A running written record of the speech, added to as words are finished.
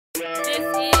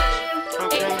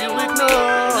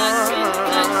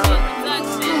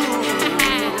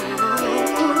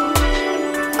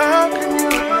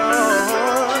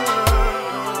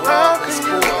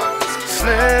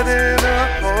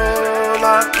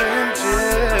in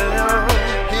jail.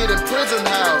 Hid in prison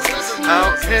house.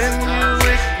 How can you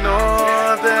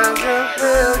ignore there's a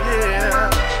hell yeah?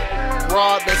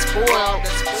 Robbed and spoiled.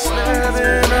 Sat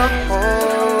in a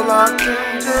hole, locked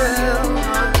in jail.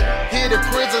 Hid in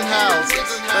prison house.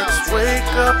 Let's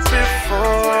wake up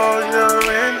before you're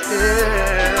in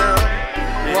hell.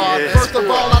 Yeah. First of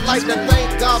all, I'd like to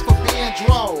thank God for being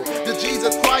drawn to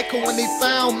Jesus Christ, 'cause when he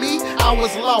found me, I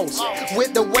was lost.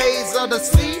 With the waves of the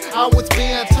sea, I was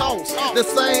being tossed. The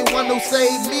same one who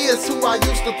saved me is who I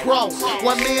used to cross.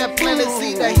 One man planted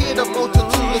seed that hid a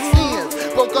multitude of sins.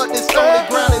 Broke up this stony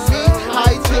ground in me, how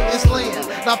he took this land.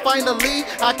 Now finally,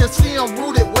 I can see him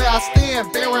rooted where I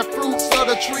stand, bearing fruits of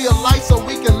the tree of life so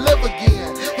we can live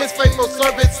again. His faithful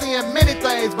servant seeing many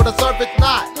things, but a servant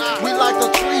not. We like a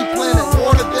tree planted,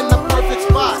 watered in the perfect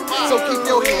spot. So keep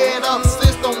your head up,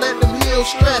 sis, don't let them hills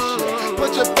stress you.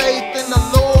 Put your faith in the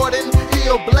Lord and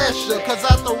he'll bless you. 'Cause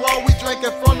after all, we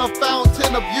drinking from the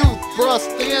fountain of youth. Bruh,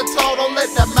 stand tall, don't let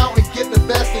that mountain get the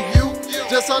best of you.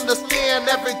 Just understand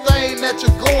everything that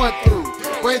you're going through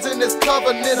brings in this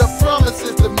covenant of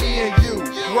promises to me and you.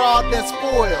 Robbed and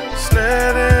spoiled.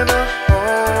 Sat in a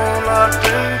hole, locked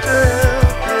in jail.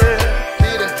 Yeah.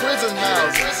 Hid in prison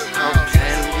house. How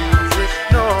can you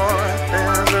ignore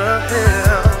there's a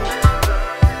hell?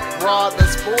 Robbed and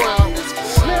spoiled.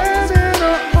 Sat in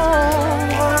a hole,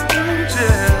 locked in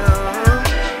jail.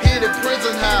 Hid in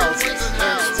prison house.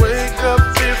 Let's wake up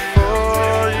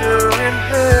before you're in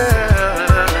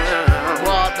hell.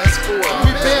 Robbed and spoiled.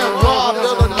 We've been robbed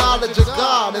of the knowledge of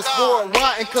God. It's for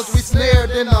rotten 'cause we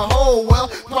snared in the hole. Well,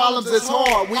 problems is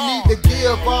hard. We need to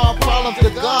give our problems to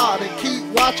God and keep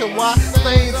watching why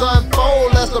things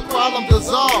unfold as the problem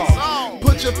dissolves.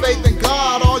 Put your faith in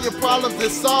God, all your problems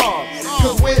is solved.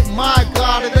 'Cause with my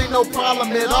God, it ain't no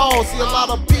problem at all. See, a lot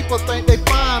of people think they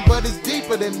fine, but it's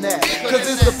deeper than that. 'Cause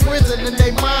it's the prison in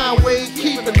their mind where he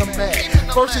keeping them at.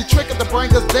 First he tricking to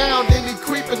bring us down, then he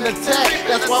creeping attack.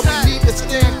 That's why we need to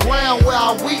stand ground where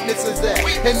our weakness is at.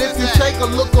 And if you take a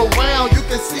look around, you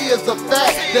can see it's a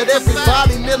fact that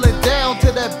everybody kneeling down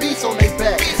to that beast on their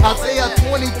back. Isaiah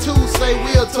 22 say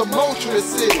we a tumultuous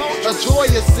city, a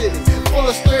joyous city, full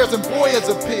of snares and boys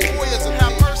of pigs.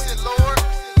 Have mercy, Lord.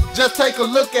 Just take a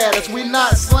look at us, we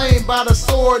not slain by the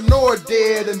sword nor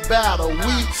dead in battle.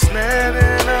 We Sat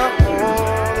in a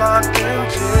hole, locked in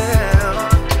jail.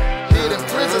 hid in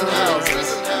prison house.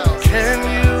 Can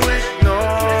you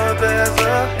ignore there's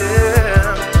a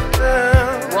hell?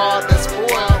 Robbed and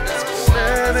spoiled.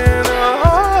 Sat in a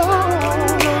hole,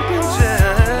 locked in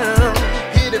jail.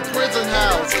 Hid in prison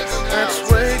house. Let's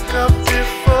wake up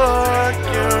before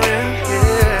you're in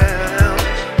hell.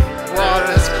 Robbed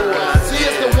and spoiled. See,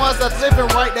 it's the ones that's living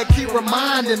right that keep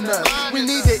reminding us we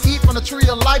need to eat from the tree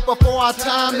of life before our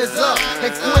time is up.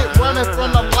 And quit running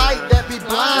from the light that be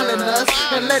blinding us.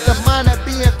 And let the mind that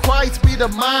be in Christ be the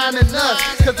mind in us.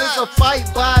 'Cause it's a fight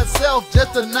by itself,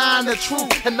 just denying the truth.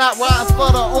 And not riding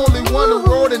for the only one who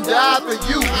rode and died for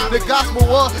you. The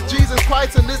gospel of Jesus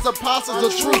Christ and his apostles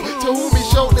are true. To whom he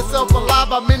showed himself alive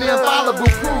by many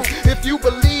infallible proof. If you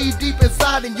believe deep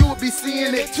inside, then you will be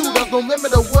seeing it too. There's no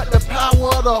limit to what the power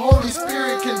of the Holy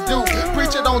Spirit can do.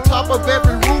 Preach it on top of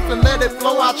every roof and let it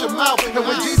flow out your mouth. And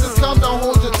when Jesus comes, don't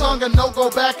hold your tongue and don't go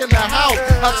back in the house.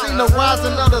 I've seen the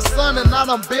rising of the sun and now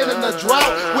I'm been in the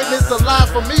drought. Witness the lies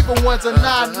from evil ones and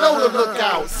now I know to look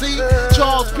out. See,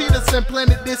 Charles Peterson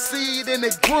planted this seed and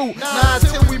it grew. Now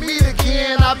until we meet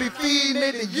again, I'll be feeding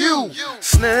it to you.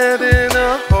 Sat in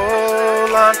a hole,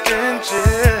 locked in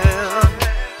jail.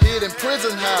 Hid in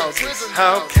prison house.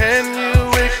 How can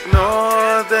you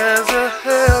ignore there's a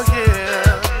hell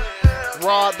yeah?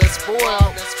 Robbed and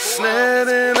spoiled. Sat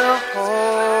in a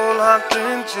hole, locked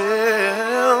in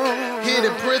jail. Hid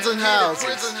in prison house.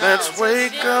 Let's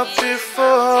wake up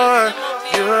before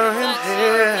you're in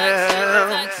hell.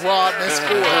 Robbed and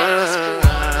spoiled.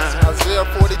 Isaiah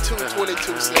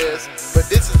 42:22 says, but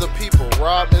this is a people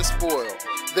robbed and spoiled.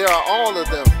 There are all of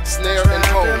them snared in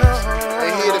holes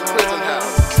and hid in prison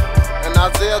houses. And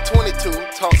Isaiah 22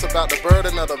 talks about the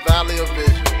burden of the valley of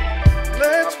vision.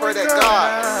 I pray that God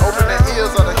open the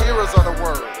ears of the hearers of the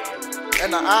word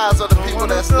and the eyes of the people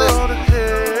that's listening.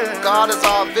 God is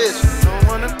our vision.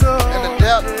 In the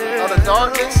depth of the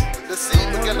darkness, the seed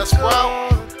began to sprout,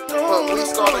 but we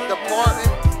started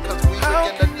departing because we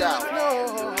begin to doubt.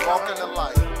 Walk in the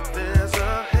light.